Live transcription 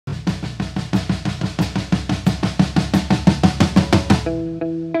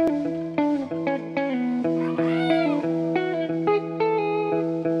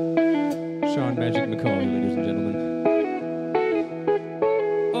Sean Magic McCoy, ladies and gentlemen.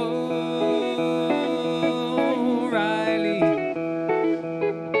 Oh, Riley.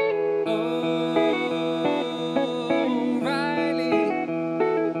 Oh, Riley.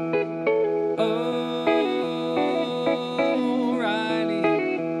 Oh,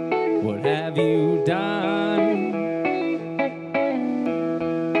 Riley. What have you done?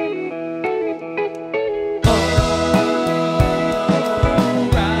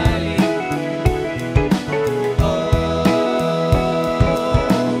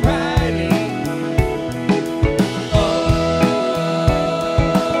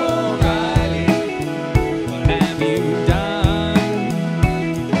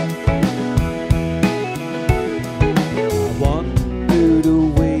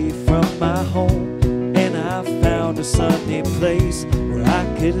 A sunny place where I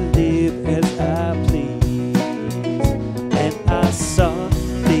could live as I please. And I saw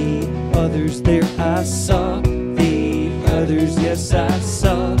the others there, I saw the others, yes, I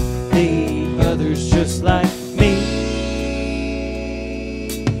saw the others just like me.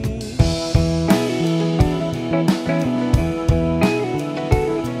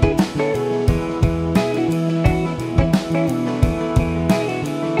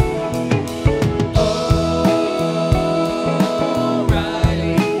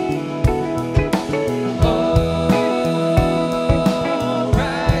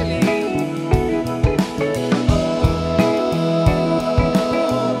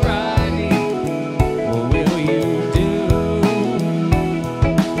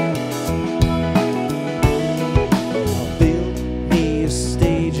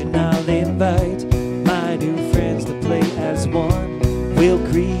 My new friends to play as one. We'll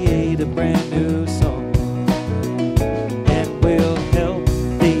create a brand new song, and we'll help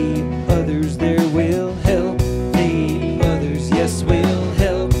the others there. We'll help the others, yes, we'll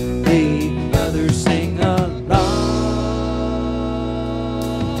help the others sing along.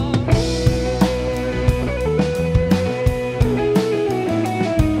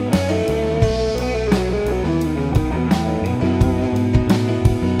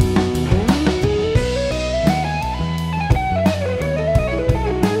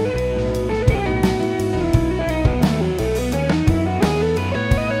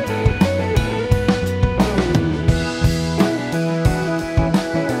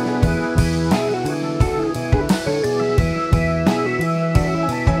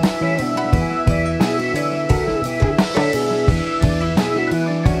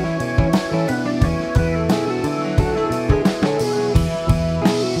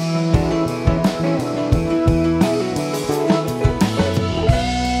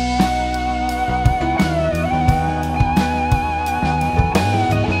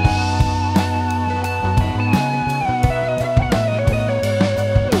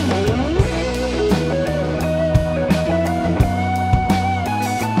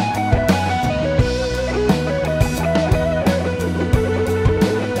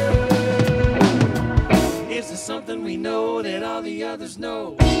 We know that all the others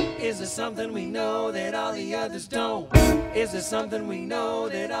know? Is there something we know that all the others don't? Is there something we know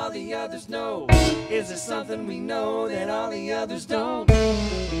that all the others know? Is there something we know that all the others don't?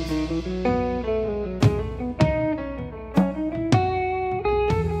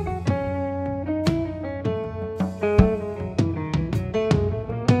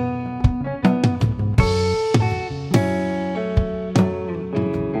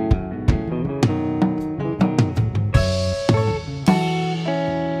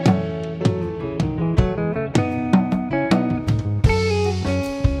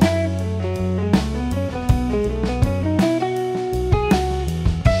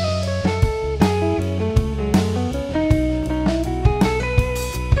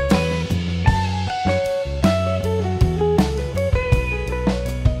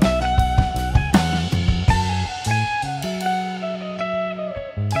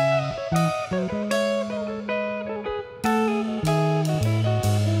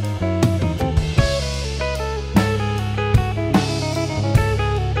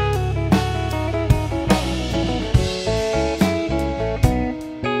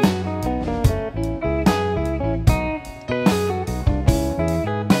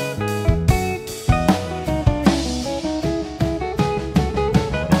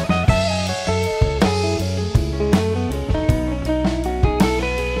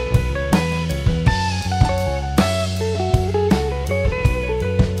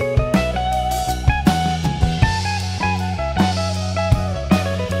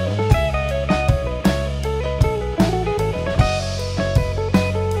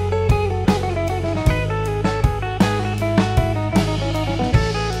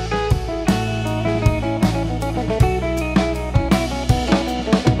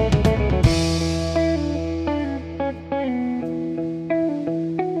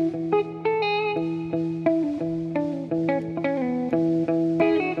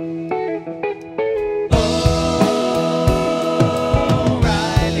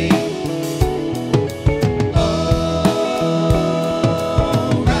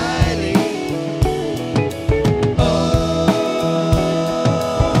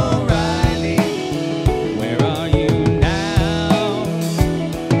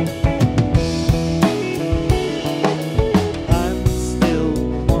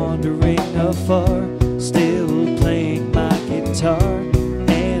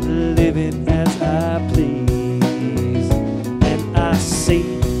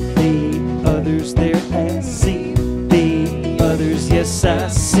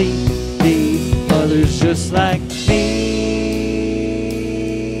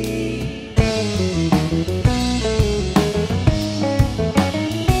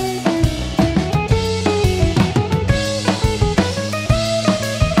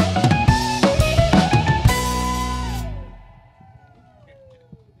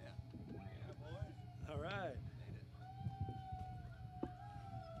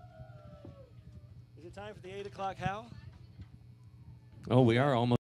 Is it time for the 8 o'clock howl? Oh, we are almost.